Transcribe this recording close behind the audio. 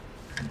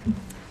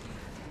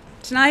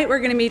Tonight we're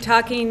going to be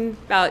talking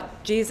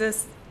about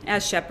Jesus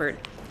as shepherd.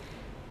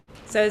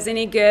 So as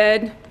any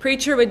good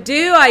preacher would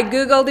do, I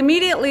Googled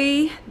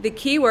immediately the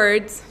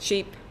keywords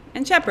sheep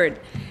and shepherd.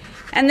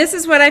 And this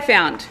is what I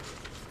found.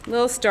 A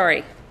little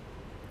story.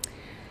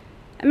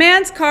 A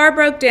man's car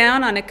broke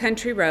down on a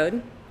country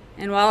road,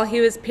 and while he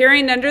was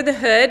peering under the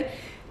hood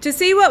to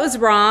see what was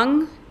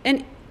wrong,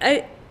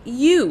 a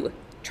ewe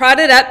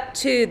trotted up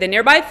to the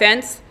nearby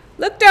fence,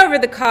 looked over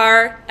at the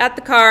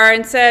car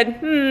and said,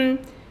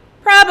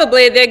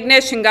 "Probably the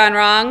ignition gone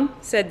wrong,"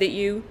 said the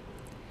ewe.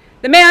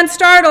 The man,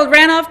 startled,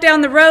 ran off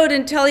down the road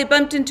until he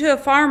bumped into a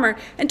farmer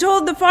and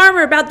told the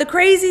farmer about the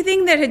crazy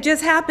thing that had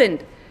just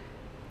happened.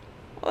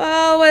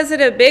 "Well, was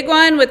it a big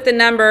one with the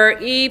number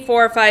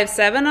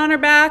E457 on her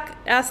back?"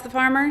 asked the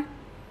farmer.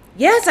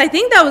 "Yes, I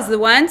think that was the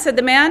one," said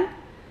the man.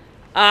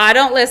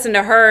 Don't listen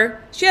to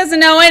her. She doesn't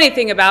know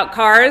anything about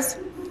cars."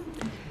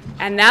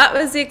 And that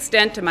was the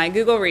extent of my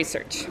Google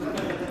research.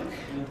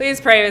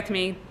 Please pray with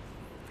me.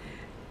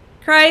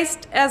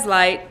 Christ as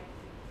light,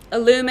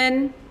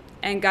 illumine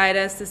and guide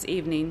us this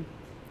evening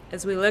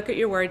as we look at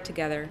your word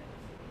together.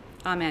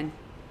 Amen.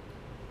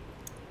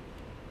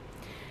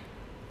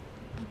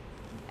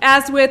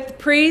 As with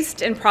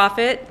priest and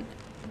prophet,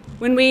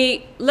 when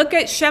we look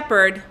at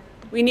shepherd,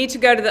 we need to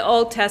go to the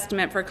Old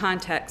Testament for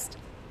context.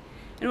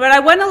 And what I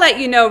want to let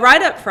you know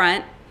right up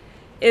front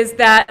is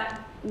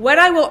that what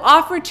I will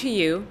offer to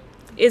you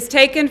is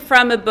taken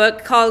from a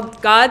book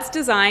called God's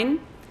Design,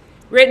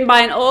 written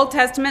by an Old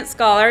Testament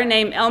scholar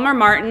named Elmer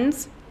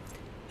Martins,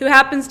 who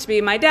happens to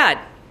be my dad.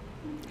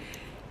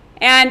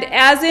 And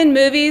as in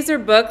movies or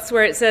books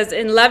where it says,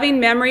 "in loving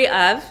memory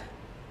of,"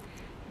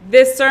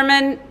 this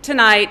sermon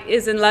tonight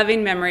is in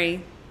loving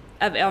memory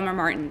of Elmer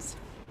Martins.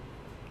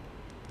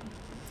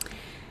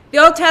 The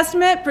Old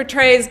Testament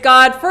portrays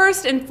God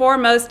first and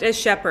foremost as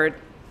shepherd.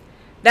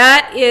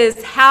 That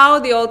is how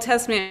the Old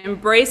Testament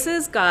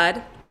embraces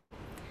God,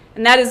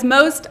 and that is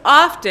most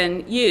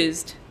often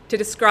used to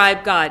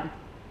describe God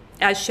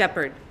as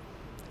shepherd,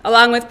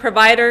 along with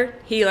provider,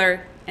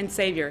 healer, and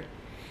savior.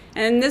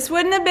 And this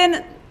wouldn't have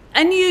been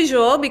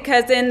unusual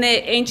because in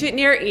the ancient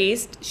Near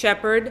East,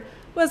 shepherd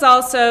was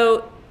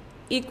also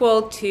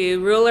equal to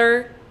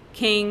ruler,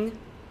 king,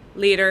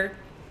 leader.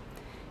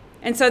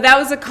 And so that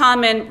was a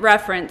common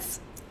reference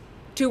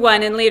to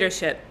one in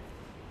leadership.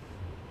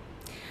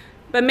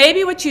 But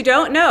maybe what you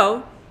don't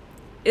know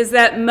is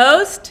that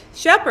most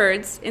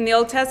shepherds in the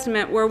Old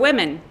Testament were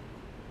women.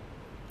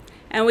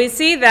 And we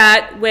see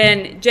that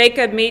when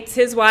Jacob meets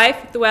his wife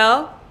at the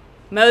well,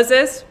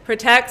 Moses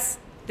protects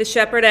the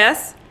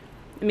shepherdess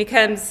and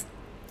becomes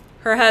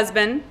her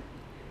husband.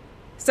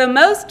 So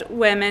most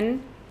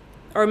women,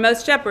 or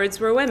most shepherds,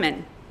 were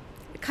women.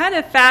 A kind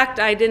of fact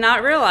I did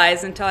not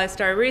realize until I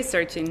started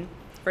researching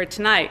for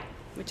tonight,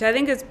 which I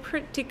think is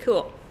pretty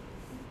cool.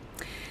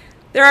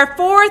 There are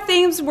 4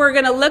 themes we're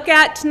going to look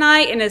at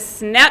tonight in a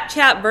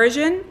Snapchat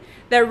version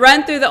that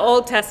run through the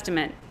Old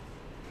Testament: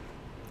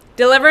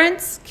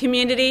 deliverance,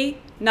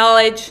 community,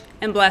 knowledge,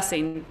 and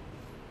blessing,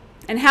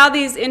 and how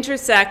these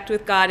intersect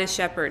with God as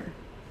shepherd,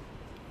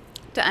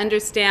 to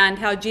understand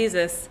how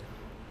Jesus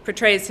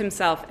portrays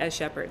himself as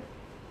shepherd.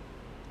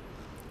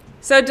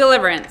 So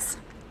deliverance.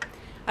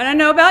 I don't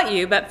know about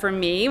you, but for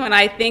me, when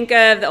I think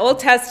of the Old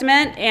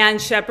Testament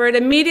and shepherd,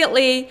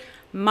 immediately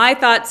my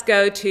thoughts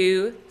go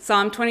to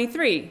Psalm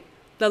 23.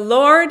 The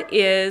Lord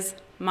is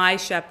my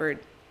shepherd.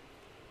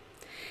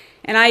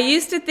 And I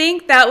used to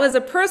think that was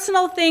a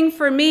personal thing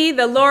for me.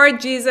 The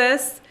Lord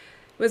Jesus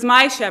was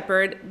my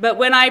shepherd. But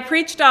when I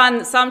preached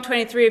on Psalm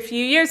 23 a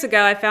few years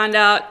ago, I found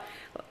out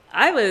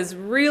I was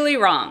really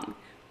wrong,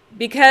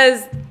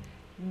 because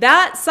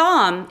that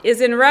psalm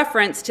is in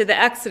reference to the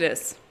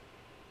Exodus.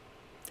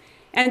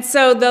 And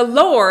so the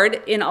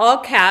Lord, in all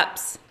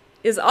caps,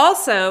 is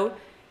also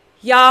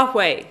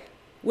Yahweh,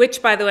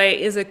 which, by the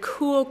way, is a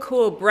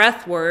cool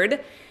breath word.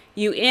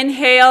 You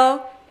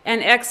inhale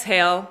and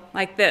exhale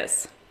like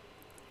this.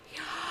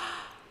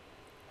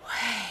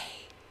 Yahweh.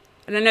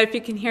 I don't know if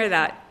you can hear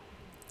that.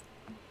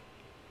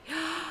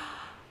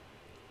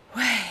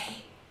 Yahweh.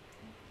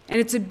 And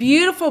it's a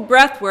beautiful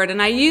breath word,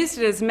 and I used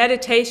it as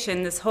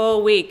meditation this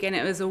whole week, and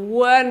it was a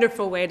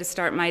wonderful way to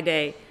start my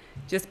day,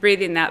 just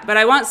breathing that. But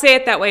I won't say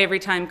it that way every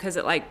time because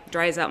it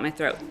dries out my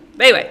throat.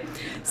 But anyway,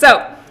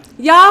 so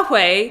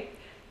Yahweh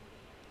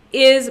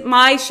is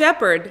my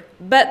shepherd,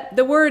 but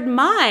the word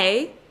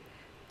my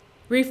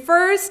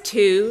refers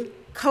to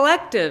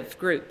collective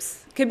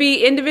groups. It could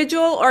be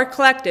individual or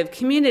collective,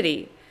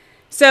 community.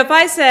 So if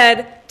I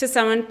said to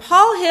someone,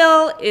 "Paul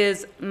Hill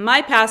is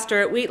my pastor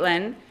at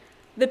Wheatland,"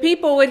 the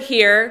people would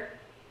hear,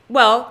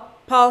 well,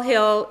 Paul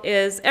Hill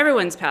is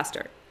everyone's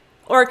pastor.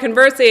 Or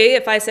conversely,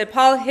 if I said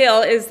Paul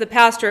Hill is the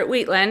pastor at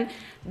Wheatland,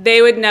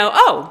 they would know,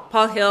 oh,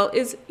 Paul Hill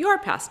is your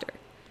pastor.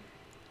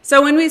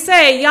 So when we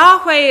say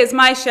Yahweh is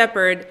my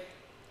shepherd,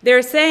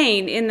 they're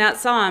saying in that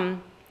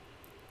psalm,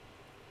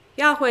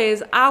 Yahweh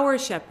is our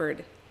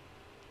shepherd.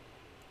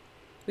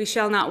 We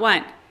shall not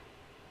want.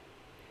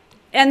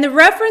 And the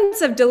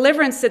reference of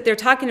deliverance that they're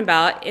talking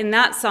about in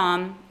that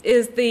psalm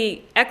is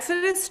the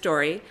Exodus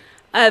story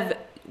of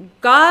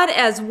God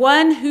as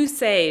one who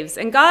saves.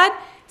 And God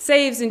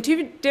saves in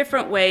two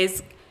different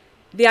ways.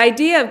 The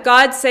idea of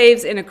God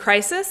saves in a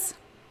crisis,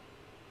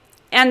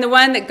 and the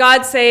one that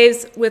God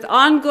saves with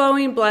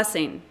ongoing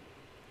blessing.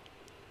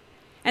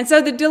 And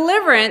so the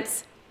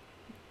deliverance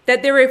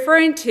that they're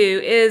referring to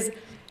is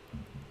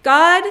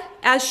God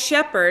as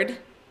shepherd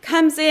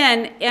comes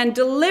in and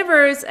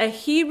delivers a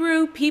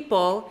Hebrew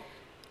people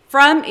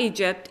from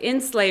Egypt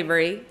in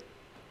slavery,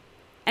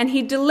 and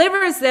he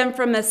delivers them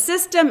from a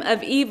system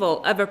of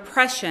evil, of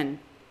oppression.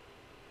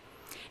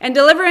 And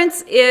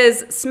deliverance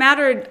is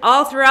smattered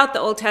all throughout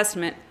the Old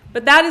Testament,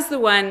 but that is the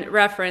one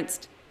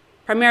referenced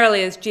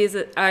primarily as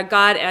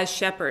God as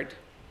shepherd.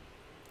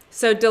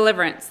 So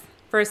deliverance,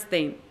 first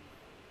theme.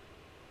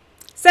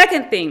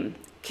 Second theme,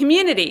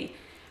 community.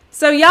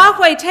 So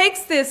Yahweh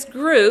takes this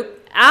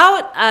group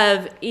out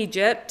of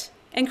Egypt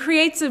and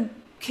creates a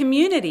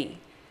community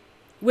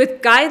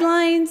with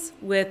guidelines,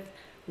 with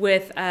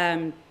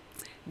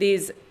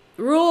these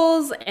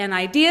rules and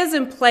ideas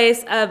in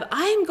place of,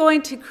 I'm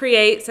going to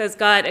create, says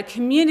God, a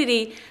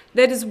community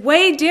that is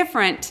way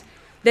different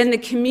than the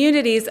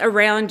communities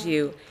around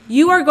you.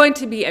 You are going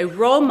to be a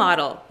role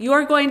model. You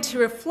are going to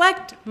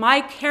reflect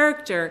my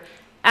character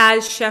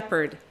as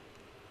shepherd.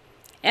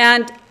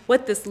 And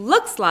what this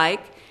looks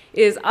like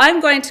is I'm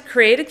going to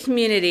create a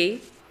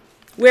community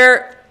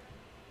where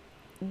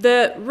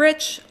the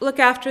rich look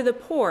after the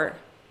poor,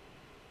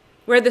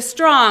 where the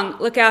strong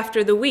look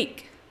after the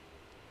weak,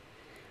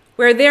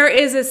 where there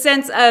is a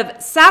sense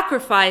of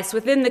sacrifice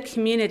within the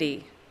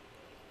community,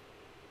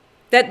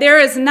 that there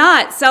is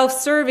not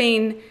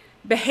self-serving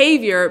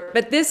behavior,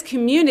 but this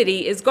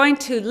community is going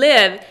to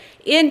live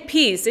in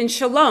peace, in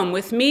shalom,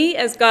 with me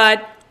as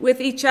God,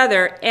 with each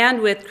other,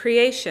 and with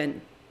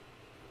creation.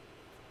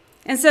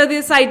 And so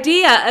this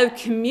idea of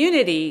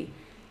community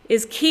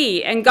is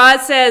key. And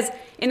God says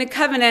in a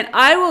covenant,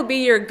 I will be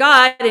your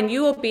God and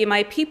you will be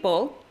my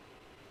people.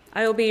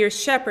 I will be your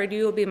shepherd,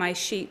 you will be my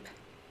sheep.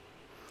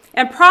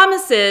 And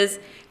promises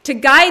to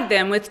guide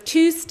them with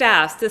two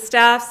staffs, the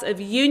staffs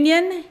of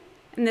union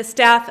and the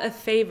staff of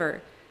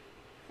favor.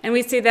 And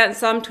we see that in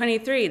Psalm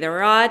 23, the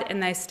rod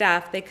and thy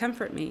staff, they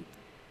comfort me.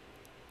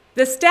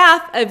 The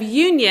staff of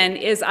union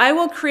is I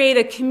will create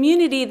a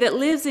community that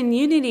lives in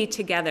unity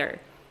together,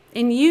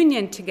 in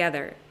union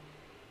together.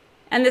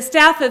 And the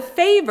staff of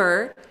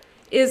favor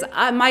is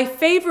my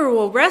favor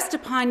will rest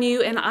upon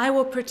you and I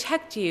will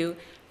protect you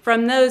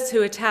from those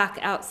who attack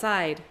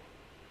outside.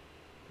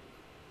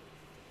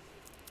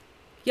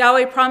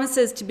 Yahweh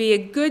promises to be a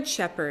good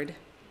shepherd.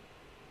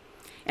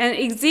 And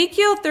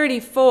Ezekiel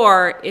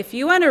 34, if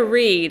you want to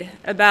read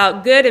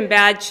about good and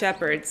bad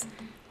shepherds,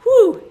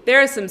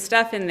 there is some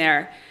stuff in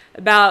there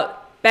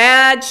about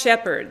bad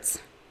shepherds.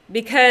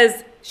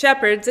 Because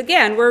shepherds,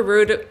 again, were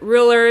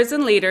rulers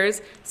and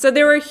leaders, so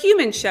there were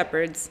human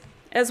shepherds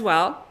as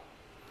well.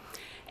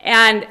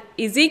 And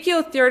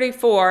Ezekiel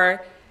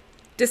 34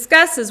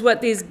 discusses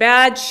what these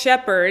bad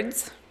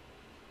shepherds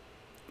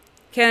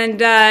can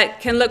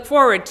look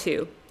forward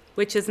to,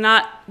 which is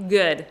not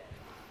good.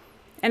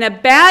 And a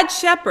bad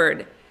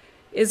shepherd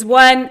is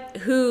one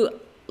who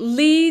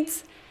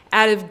leads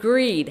out of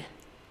greed,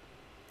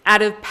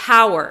 out of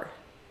power,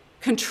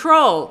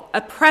 control,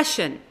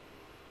 oppression,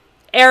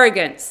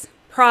 arrogance,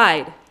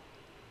 pride.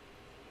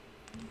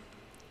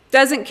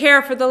 Doesn't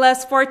care for the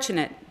less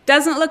fortunate,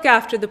 doesn't look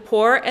after the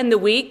poor and the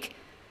weak,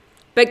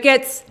 but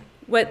gets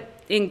what,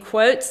 in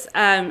quotes,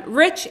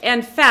 rich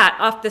and fat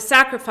off the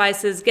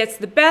sacrifices, gets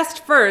the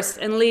best first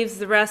and leaves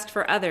the rest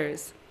for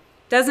others.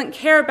 Doesn't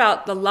care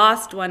about the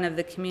lost one of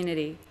the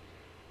community.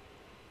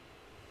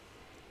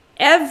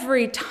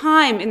 Every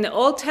time in the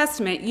Old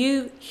Testament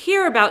you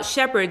hear about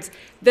shepherds,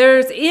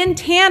 there's in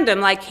tandem,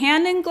 like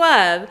hand in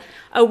glove,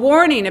 a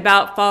warning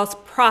about false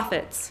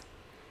prophets.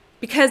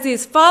 Because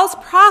these false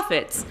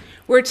prophets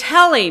were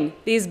telling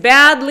these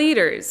bad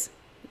leaders,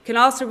 you can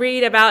also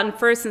read about in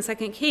 1st and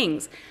 2nd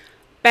Kings,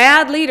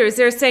 bad leaders,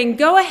 they're saying,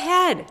 go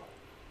ahead,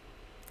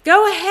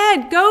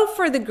 go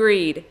for the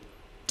greed.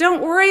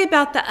 Don't worry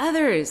about the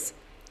others.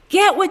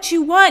 Get what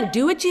you want.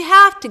 Do what you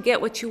have to get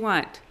what you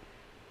want.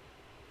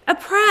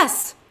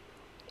 Oppress.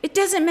 It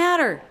doesn't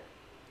matter.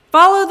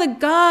 Follow the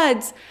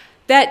gods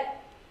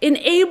that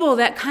enable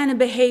that kind of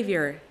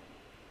behavior.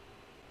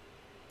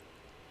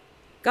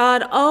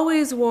 God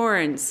always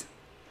warns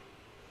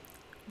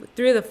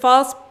through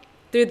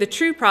the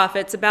true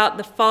prophets about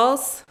the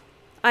false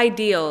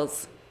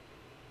ideals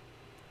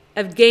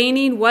of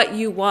gaining what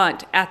you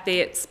want at the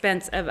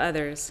expense of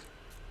others.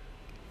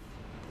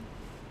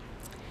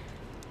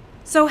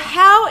 So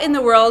how in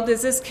the world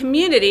does this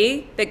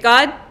community that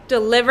God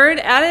delivered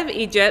out of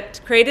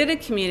Egypt, created a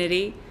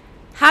community,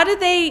 how do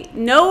they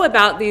know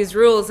about these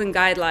rules and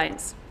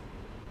guidelines?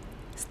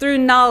 It's through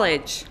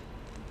knowledge,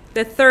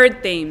 the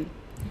third theme.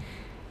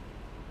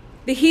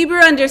 The Hebrew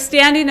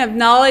understanding of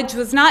knowledge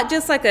was not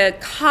just like a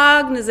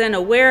cognizant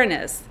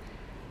awareness.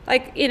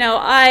 Like,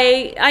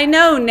 I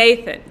know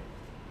Nathan.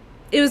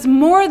 It was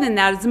more than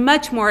that. It was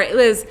much more. It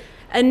was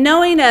a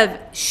knowing of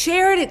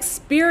shared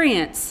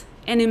experience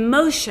and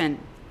emotion.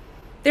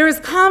 There was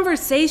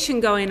conversation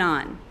going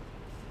on.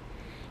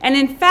 And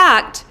in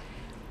fact,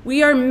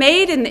 we are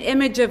made in the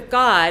image of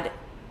God,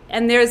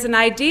 and there's an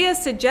idea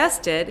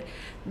suggested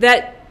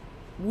that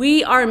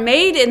we are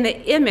made in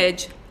the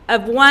image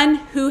of one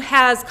who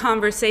has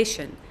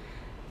conversation.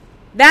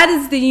 That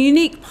is the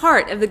unique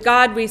part of the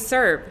God we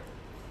serve.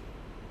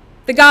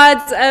 The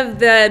gods of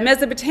the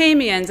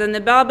Mesopotamians and the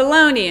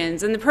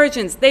Babylonians and the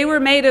Persians, they were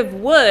made of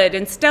wood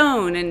and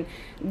stone and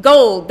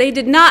gold. They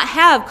did not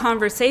have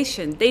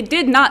conversation. They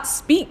did not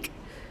speak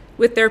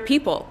with their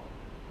people.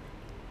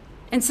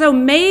 And so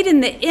made in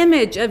the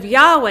image of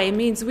Yahweh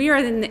means we are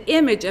in the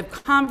image of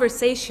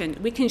conversation.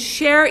 We can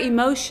share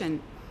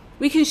emotion.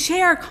 We can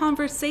share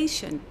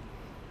conversation.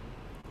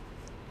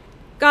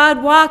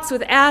 God walks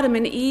with Adam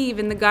and Eve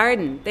in the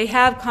garden. They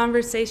have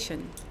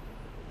conversation.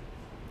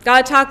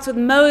 God talks with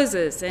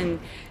Moses and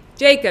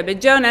Jacob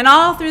and Jonah, and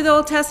all through the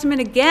Old Testament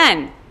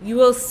again, you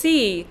will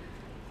see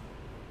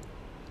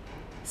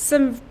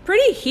some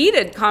pretty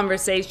heated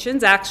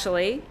conversations,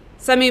 actually.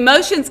 Some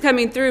emotions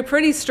coming through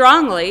pretty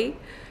strongly.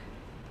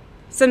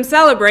 Some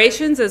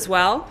celebrations as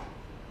well.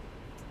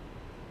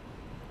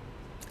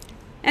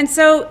 And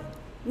so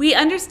we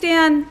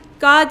understand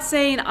God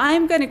saying,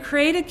 I'm going to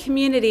create a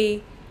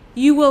community.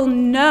 You will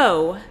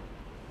know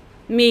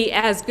me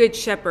as Good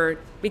Shepherd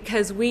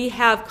because we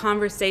have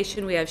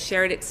conversation, we have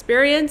shared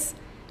experience,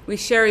 we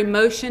share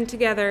emotion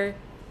together.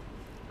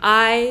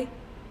 I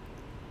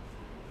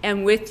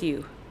am with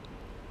you.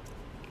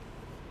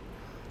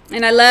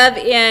 And I love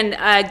in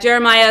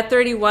Jeremiah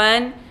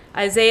 31,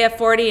 Isaiah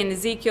 40, and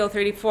Ezekiel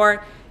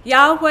 34,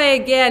 Yahweh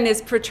again is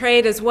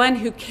portrayed as one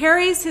who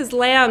carries his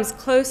lambs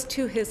close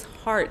to his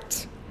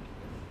heart.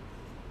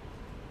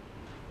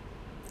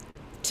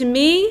 To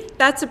me,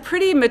 that's a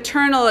pretty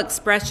maternal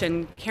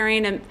expression,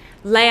 carrying a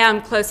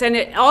lamb close. And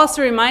it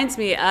also reminds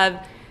me of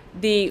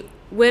the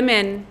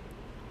women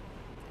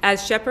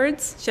as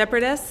shepherds,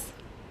 shepherdess,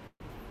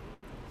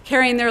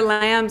 carrying their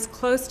lambs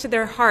close to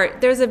their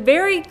heart. There's a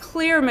very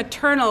clear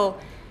maternal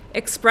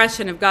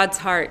expression of God's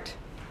heart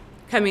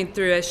coming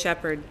through as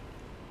shepherd.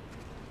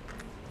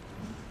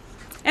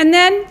 And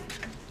then,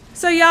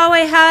 so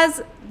Yahweh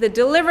has the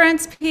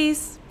deliverance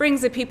piece,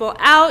 brings the people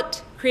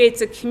out,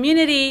 creates a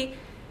community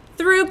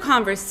through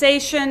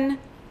conversation.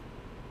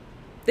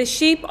 The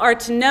sheep are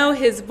to know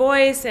his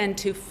voice and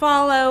to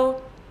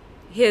follow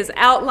his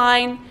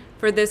outline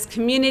for this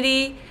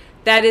community,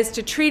 that is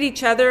to treat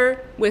each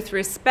other with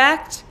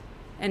respect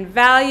and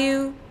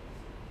value,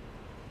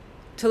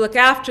 to look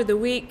after the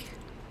weak.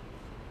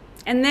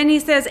 And then he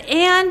says,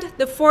 and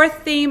the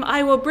fourth theme,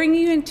 I will bring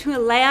you into a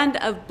land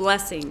of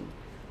blessing.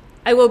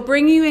 I will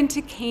bring you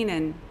into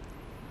Canaan,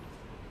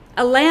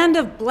 a land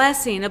of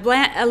blessing,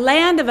 a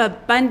land of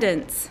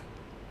abundance,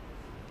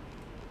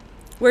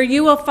 where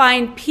you will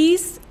find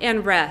peace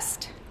and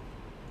rest.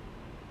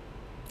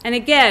 And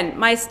again,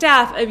 my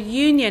staff of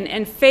union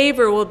and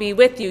favor will be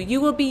with you.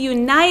 You will be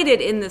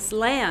united in this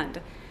land.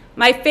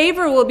 My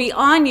favor will be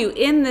on you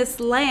in this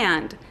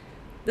land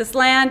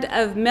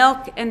of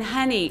milk and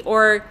honey,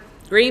 or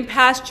green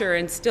pasture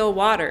and still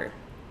water,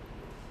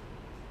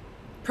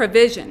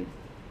 provision.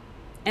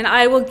 And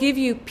I will give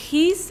you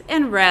peace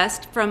and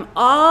rest from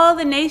all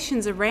the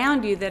nations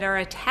around you that are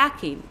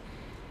attacking.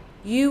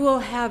 You will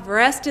have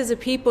rest as a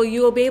people.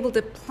 You will be able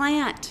to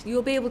plant. You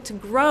will be able to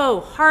grow,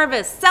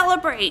 harvest,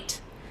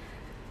 celebrate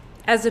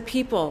as a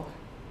people.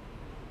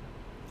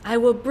 I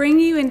will bring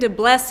you into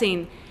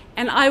blessing,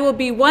 and I will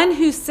be one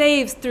who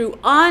saves through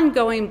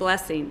ongoing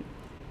blessing.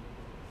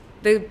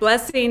 The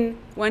blessing,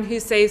 one who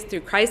saves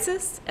through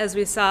crisis, as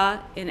we saw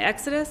in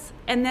Exodus,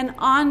 and then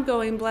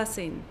ongoing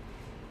blessing.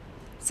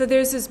 So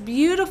there's this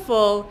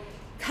beautiful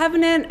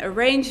covenant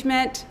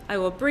arrangement. I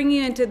will bring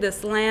you into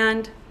this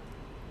land.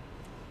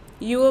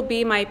 You will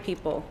be my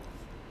people.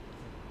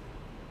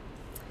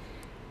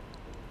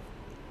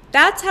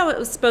 That's how it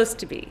was supposed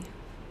to be.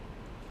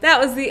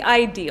 That was the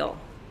ideal.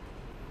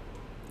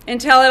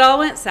 Until it all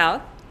went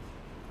south.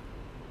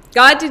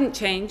 God didn't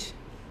change.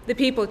 The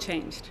people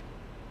changed.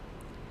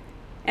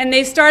 And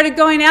they started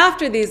going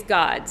after these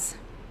gods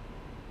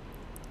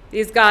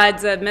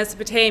of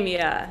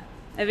Mesopotamia,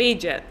 of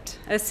Egypt,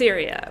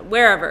 Assyria,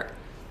 wherever.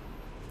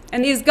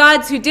 And these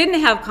gods who didn't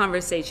have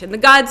conversation, the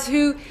gods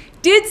who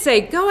did say,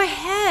 go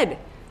ahead,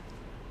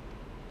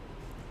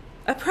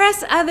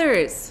 oppress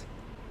others,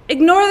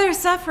 ignore their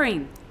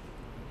suffering,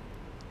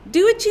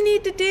 do what you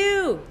need to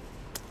do,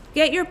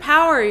 get your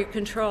power, your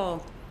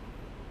control.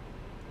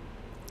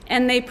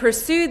 And they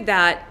pursued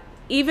that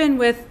even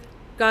with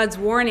God's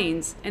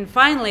warnings. And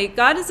finally,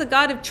 God is a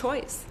God of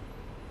choice,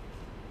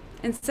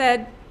 and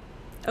said,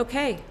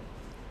 okay,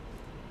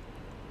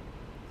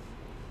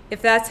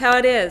 if that's how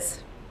it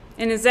is.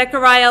 And in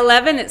Zechariah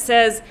 11, it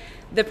says,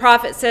 the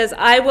prophet says,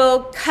 I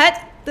will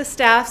cut the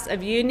staffs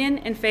of union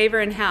and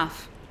favor in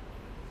half.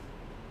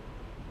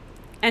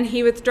 And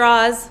he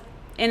withdraws,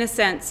 in a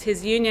sense,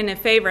 his union and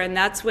favor. And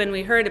that's when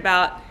we heard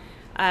about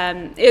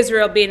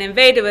Israel being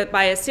invaded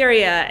by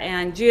Assyria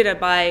and Judah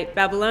by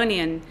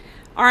Babylonian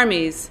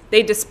armies.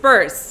 They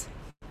disperse,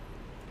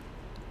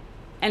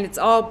 and it's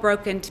all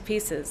broken to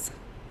pieces.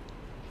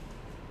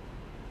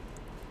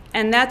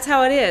 And that's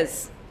how it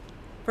is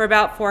for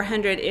about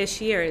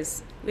 400-ish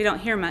years. We don't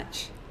hear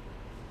much.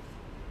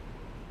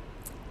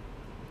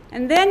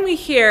 And then we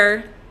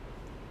hear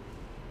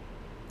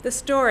the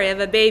story of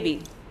a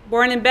baby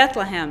born in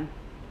Bethlehem.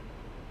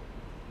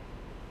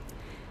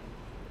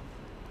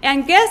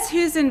 And guess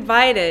who's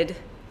invited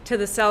to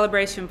the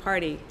celebration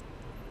party?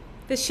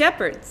 The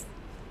shepherds.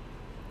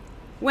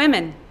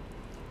 Women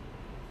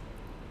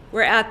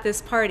were at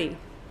this party.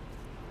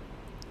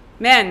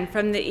 Men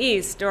from the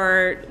east,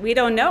 or we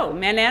don't know,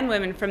 men and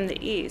women from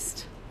the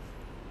east.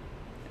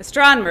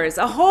 Astronomers,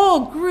 a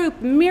whole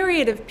group,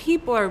 myriad of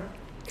people are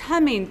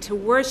coming to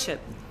worship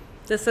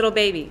this little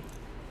baby,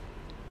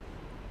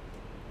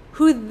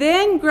 who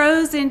then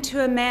grows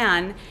into a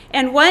man.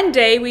 And one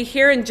day we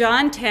hear in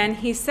John 10,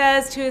 he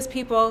says to his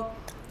people,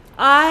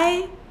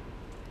 I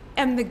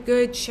am the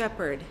good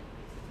shepherd.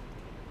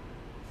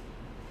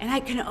 And I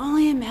can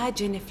only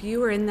imagine, if you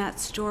were in that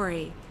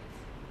story,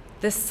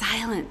 the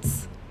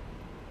silence.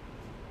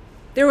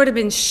 There would have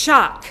been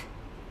shock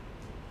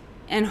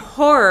and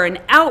horror and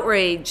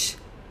outrage.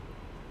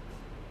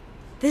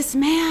 This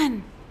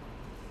man,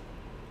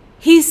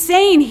 he's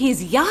saying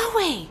he's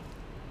Yahweh.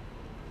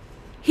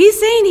 He's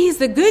saying he's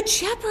the good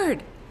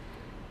shepherd.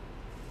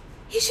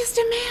 He's just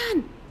a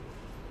man.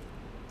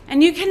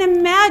 And you can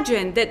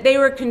imagine that they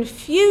were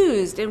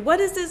confused. And what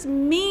does this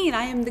mean?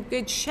 I am the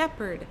good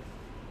shepherd.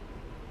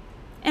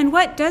 And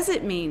what does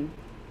it mean?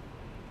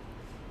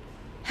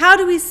 How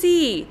do we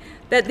see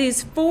that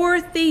these four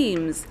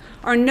themes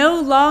are no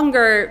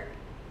longer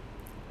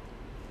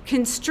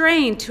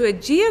constrained to a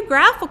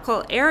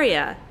geographical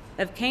area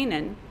of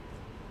Canaan,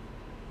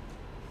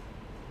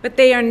 but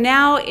they are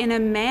now in a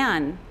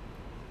man?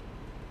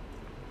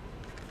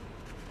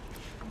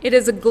 It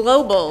is a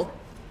global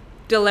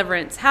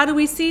deliverance. How do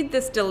we see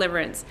this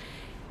deliverance?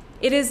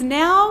 It is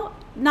now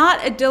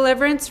not a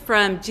deliverance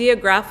from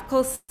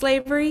geographical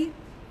slavery,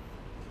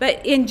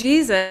 but in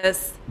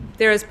Jesus,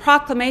 there is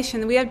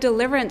proclamation that we have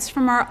deliverance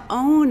from our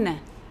own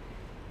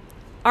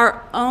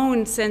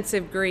sense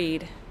of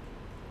greed,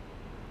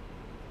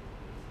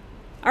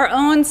 our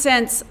own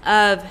sense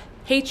of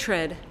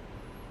hatred,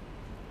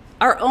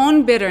 our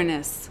own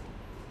bitterness.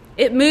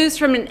 It moves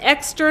from an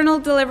external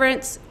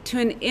deliverance to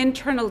an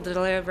internal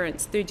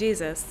deliverance through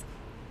Jesus.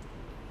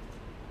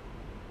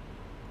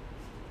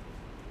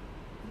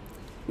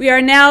 We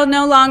are now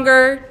no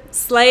longer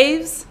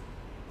slaves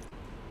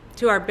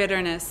to our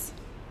bitterness,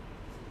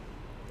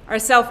 our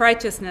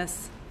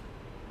self-righteousness.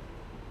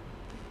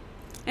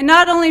 And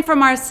not only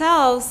from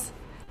ourselves,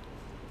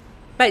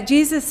 but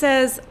Jesus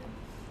says,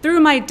 through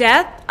my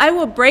death, I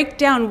will break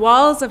down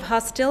walls of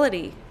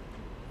hostility.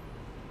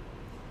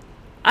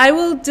 I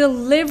will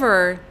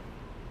deliver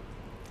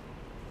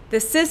the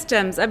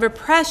systems of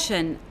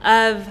oppression,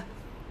 of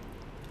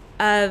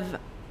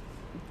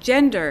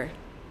gender,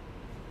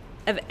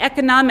 of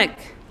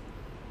economic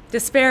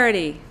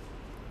disparity,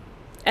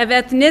 of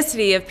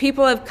ethnicity, of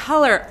people of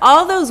color.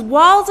 All those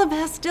walls of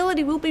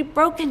hostility will be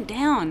broken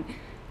down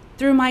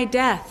through my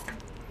death.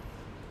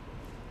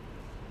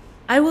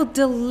 I will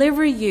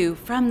deliver you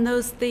from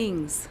those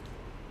things.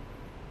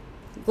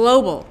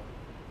 Global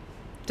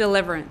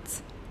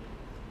deliverance.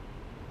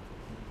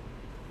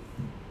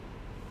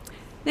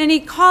 Then he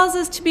calls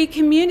us to be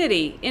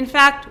community. In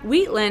fact,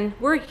 Wheatland,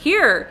 we're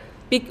here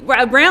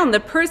around the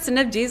person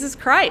of Jesus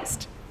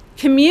Christ.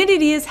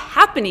 Community is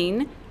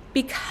happening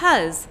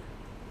because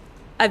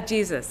of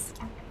Jesus.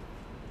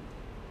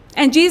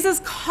 And Jesus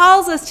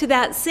calls us to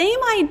that same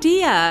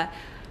idea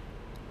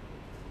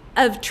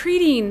of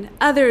treating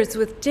others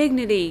with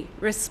dignity,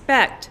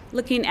 respect,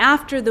 looking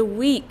after the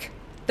weak,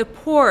 the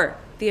poor,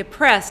 the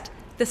oppressed,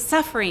 the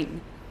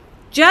suffering.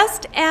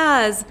 Just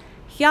as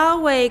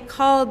Yahweh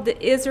called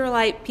the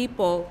Israelite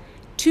people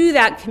to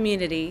that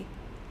community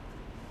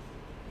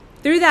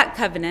through that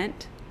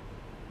covenant,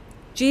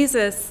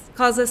 Jesus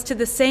calls us to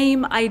the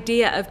same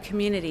idea of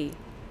community.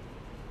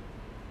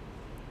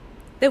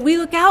 That we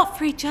look out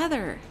for each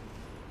other.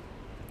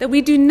 That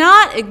we do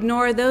not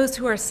ignore those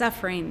who are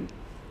suffering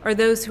or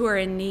those who are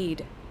in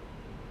need.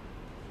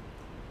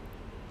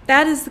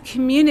 That is the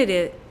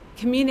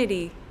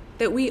community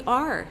that we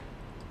are.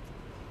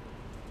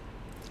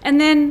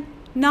 And then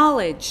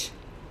knowledge.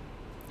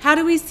 How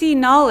do we see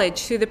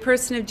knowledge through the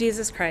person of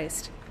Jesus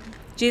Christ?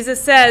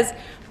 Jesus says,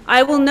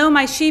 I will know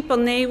my sheep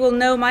and they will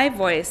know my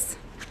voice.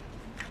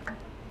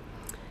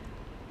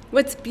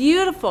 What's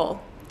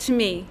beautiful to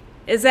me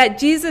is that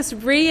Jesus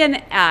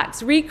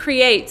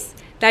recreates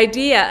the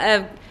idea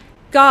of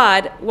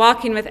God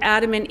walking with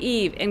Adam and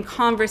Eve in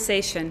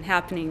conversation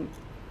happening,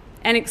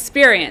 an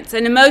experience,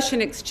 an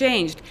emotion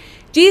exchanged.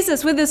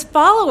 Jesus with his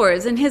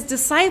followers and his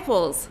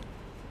disciples,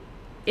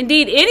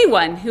 indeed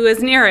anyone who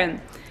is near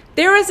him,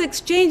 there was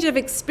exchange of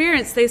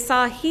experience. They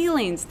saw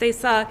healings. They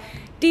saw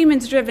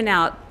demons driven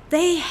out.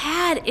 They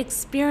had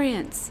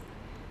experience.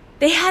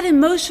 They had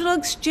emotional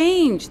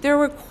exchange. There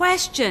were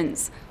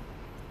questions.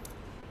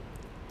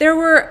 There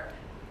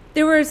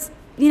was,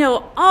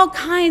 all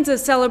kinds of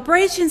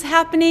celebrations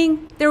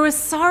happening. There was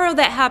sorrow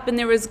that happened.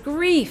 There was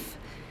grief.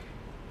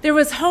 There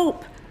was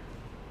hope.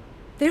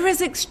 There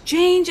was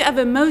exchange of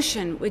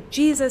emotion with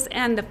Jesus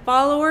and the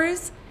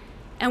followers,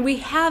 and we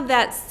have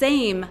that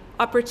same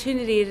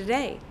opportunity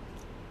today.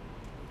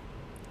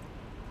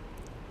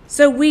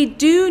 So we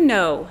do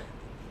know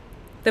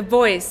the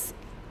voice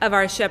of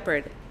our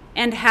shepherd.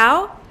 And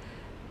how?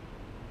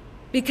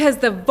 Because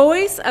the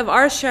voice of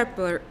our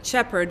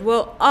shepherd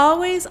will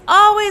always,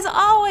 always,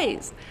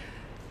 always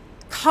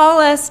call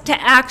us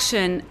to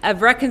action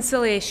of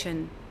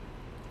reconciliation,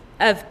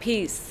 of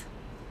peace,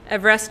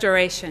 of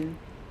restoration.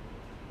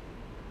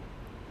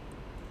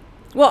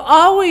 Will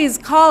always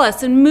call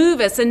us and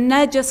move us and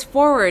nudge us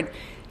forward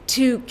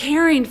to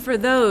caring for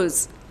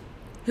those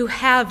who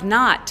have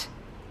not,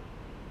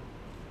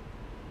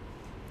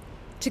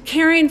 to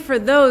caring for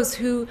those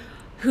who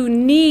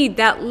need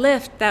that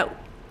lift, that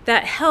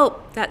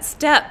help, that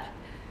step,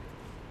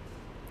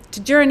 to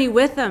journey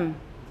with them.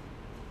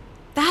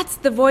 That's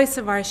the voice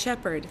of our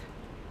shepherd.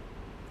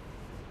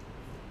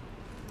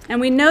 And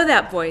we know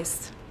that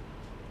voice.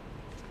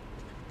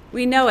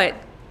 We know it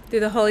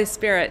through the Holy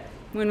Spirit.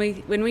 When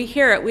we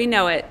hear it, we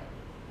know it.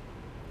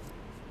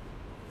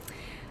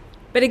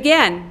 But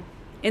again,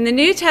 in the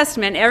New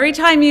Testament, every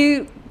time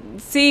you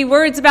see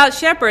words about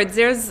shepherds,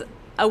 there's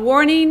a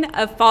warning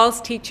of false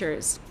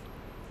teachers.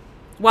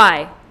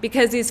 Why?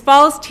 Because these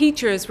false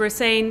teachers were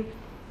saying,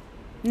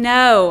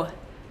 no,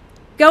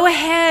 go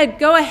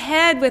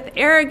ahead with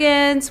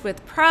arrogance,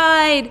 with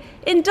pride,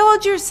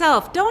 indulge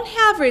yourself. Don't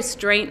have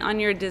restraint on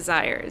your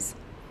desires.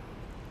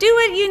 Do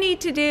what you need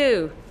to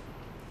do.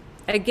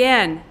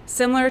 Again,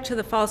 similar to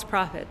the false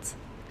prophets.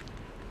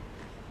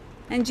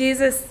 And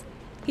Jesus,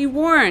 he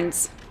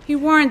warns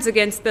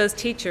against those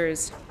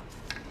teachers.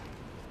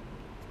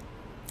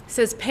 He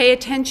says, pay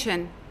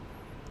attention.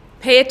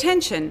 Pay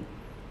attention.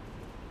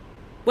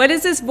 What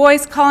is this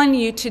voice calling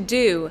you to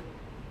do?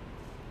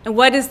 And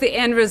what is the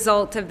end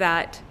result of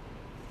that?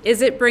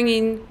 Is it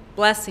bringing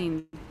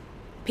blessing,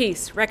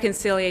 peace,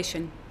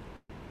 reconciliation?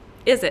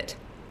 Is it?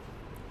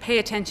 Pay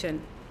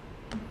attention.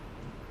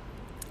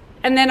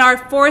 And then our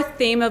fourth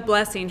theme of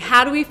blessing.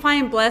 How do we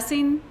find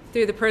blessing?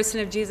 Through the person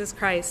of Jesus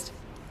Christ.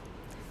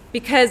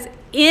 Because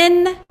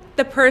in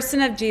the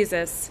person of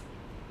Jesus,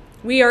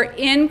 we are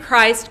in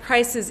Christ.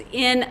 Christ is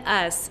in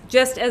us.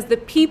 Just as the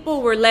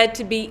people were led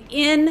to be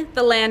in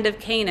the land of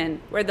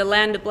Canaan, where the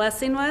land of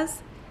blessing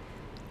was,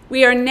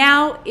 we are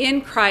now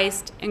in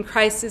Christ, and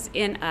Christ is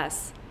in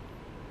us.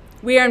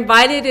 We are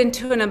invited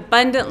into an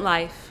abundant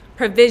life,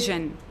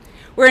 provision.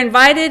 We're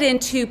invited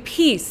into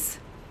peace.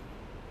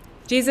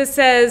 Jesus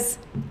says,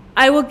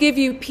 I will give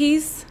you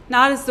peace,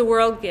 not as the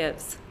world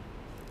gives.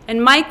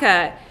 And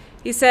Micah,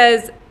 he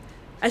says,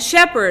 a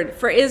shepherd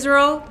for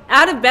Israel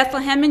out of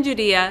Bethlehem in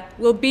Judea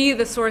will be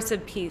the source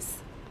of peace.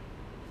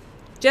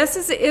 Just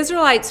as the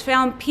Israelites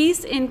found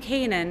peace in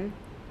Canaan,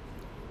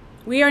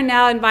 we are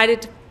now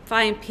invited to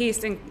find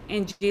peace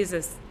in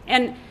Jesus.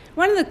 And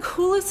one of the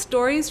coolest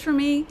stories for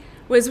me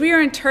was we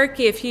were in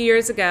Turkey a few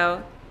years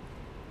ago,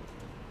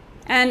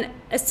 and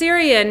a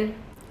Syrian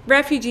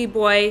refugee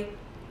boy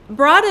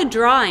brought a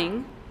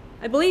drawing,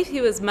 I believe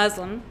he was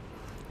Muslim,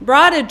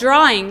 brought a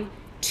drawing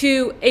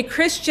to a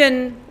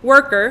Christian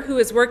worker who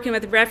was working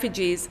with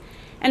refugees.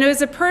 And it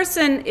was a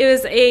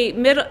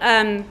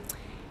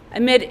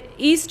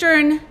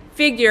Mid-Eastern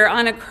figure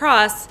on a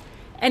cross.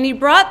 And he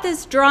brought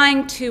this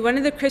drawing to one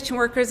of the Christian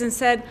workers and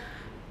said,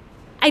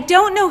 I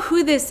don't know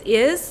who this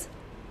is,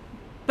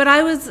 but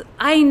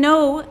I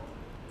know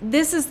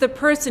this is the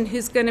person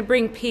who's going to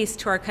bring peace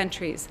to our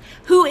countries.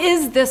 Who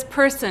is this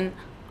person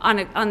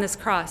on this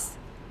cross?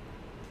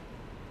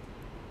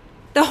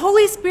 The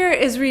Holy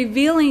Spirit is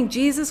revealing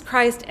Jesus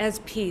Christ as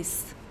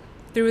peace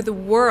through the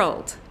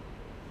world.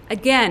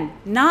 Again,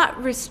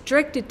 not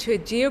restricted to a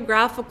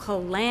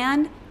geographical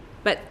land,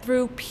 but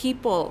through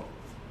people.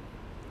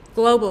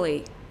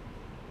 Globally,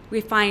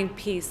 we find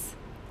peace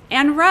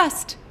and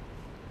rest.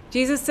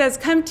 Jesus says,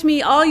 come to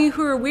me, all you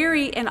who are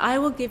weary, and I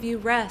will give you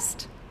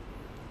rest.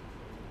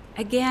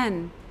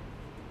 Again,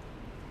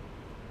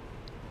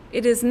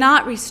 it is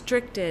not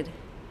restricted.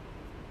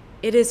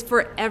 It is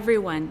for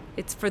everyone.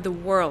 It's for the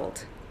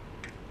world.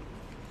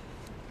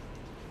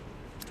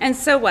 And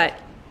so what?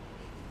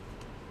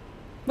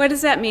 What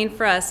does that mean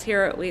for us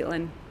here at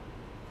Wheatland?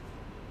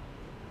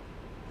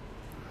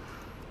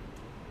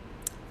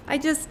 I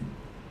just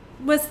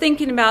was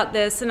thinking about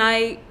this, and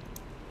I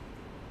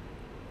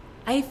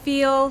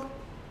feel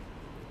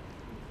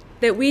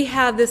that we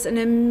have an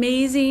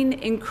amazing,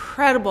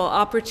 incredible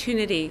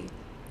opportunity,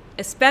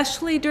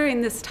 especially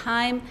during this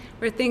time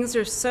where things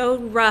are so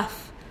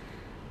rough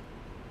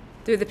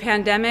through the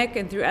pandemic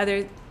and through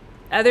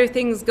other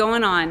things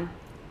going on.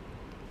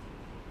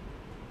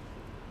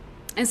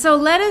 And so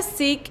let us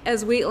seek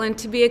as Wheatland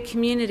to be a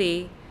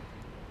community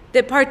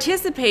that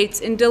participates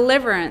in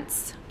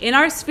deliverance, in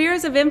our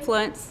spheres of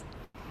influence,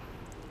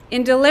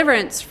 in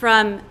deliverance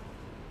from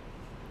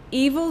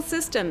evil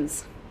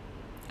systems,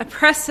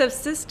 oppressive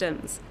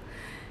systems,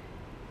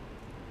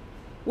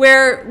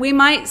 where we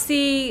might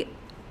see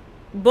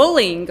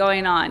bullying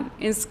going on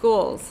in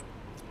schools,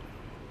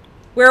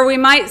 where we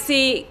might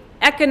see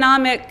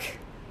economic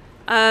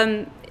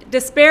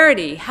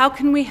disparity. How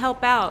can we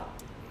help out?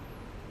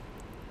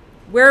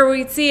 Where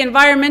we see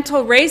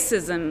environmental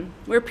racism,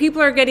 where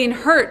people are getting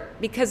hurt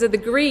because of the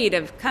greed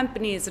of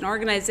companies and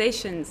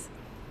organizations.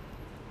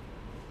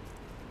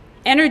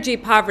 Energy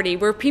poverty,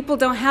 where people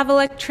don't have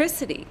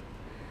electricity.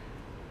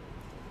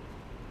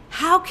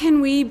 How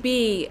can we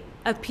be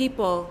a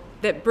people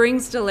that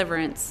brings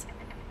deliverance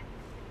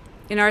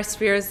in our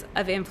spheres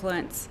of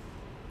influence?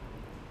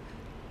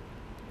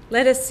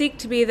 Let us seek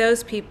to be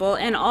those people,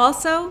 and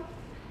also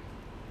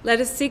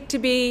let us seek to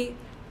be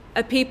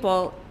a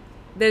people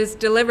that is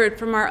delivered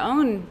from our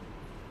own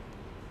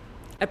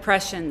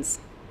oppressions,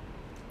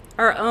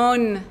 our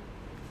own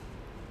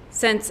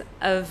sense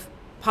of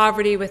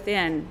poverty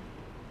within,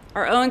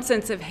 our own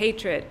sense of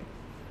hatred,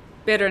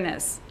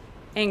 bitterness,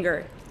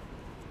 anger.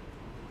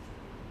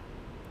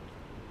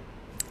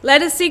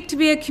 Let us seek to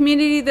be a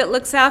community that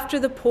looks after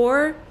the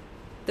poor,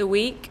 the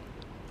weak,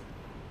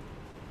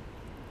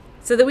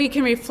 so that we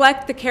can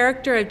reflect the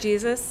character of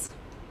Jesus.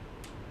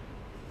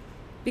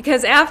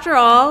 Because after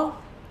all,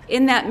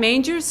 in that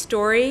manger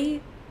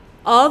story,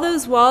 all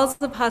those walls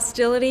of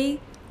hostility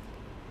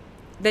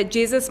that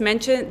Jesus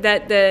mentioned,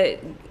 that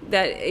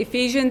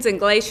Ephesians and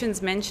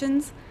Galatians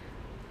mentions,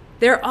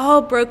 they're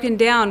all broken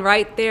down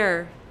right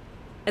there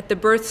at the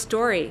birth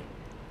story.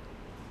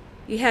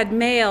 You had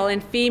male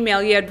and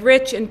female, you had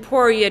rich and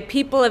poor, you had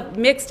people of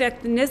mixed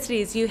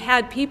ethnicities, you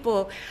had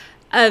people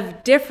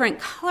of different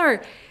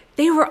color.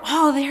 They were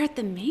all there at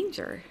the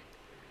manger.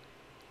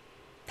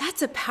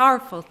 That's a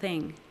powerful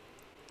thing.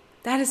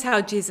 That is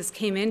how Jesus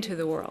came into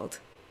the world.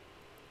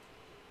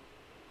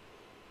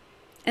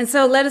 And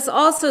so let us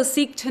also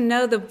seek to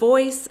know the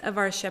voice of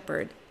our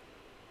shepherd,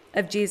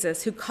 of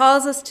Jesus, who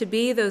calls us to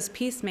be those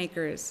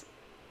peacemakers,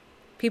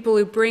 people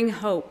who bring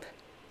hope.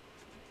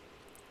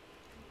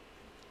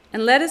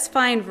 And let us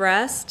find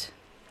rest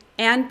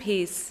and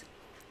peace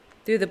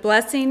through the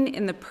blessing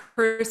in the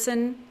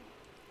person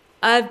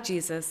of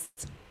Jesus,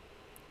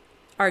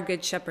 our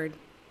Good Shepherd.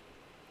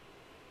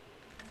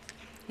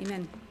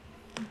 Amen.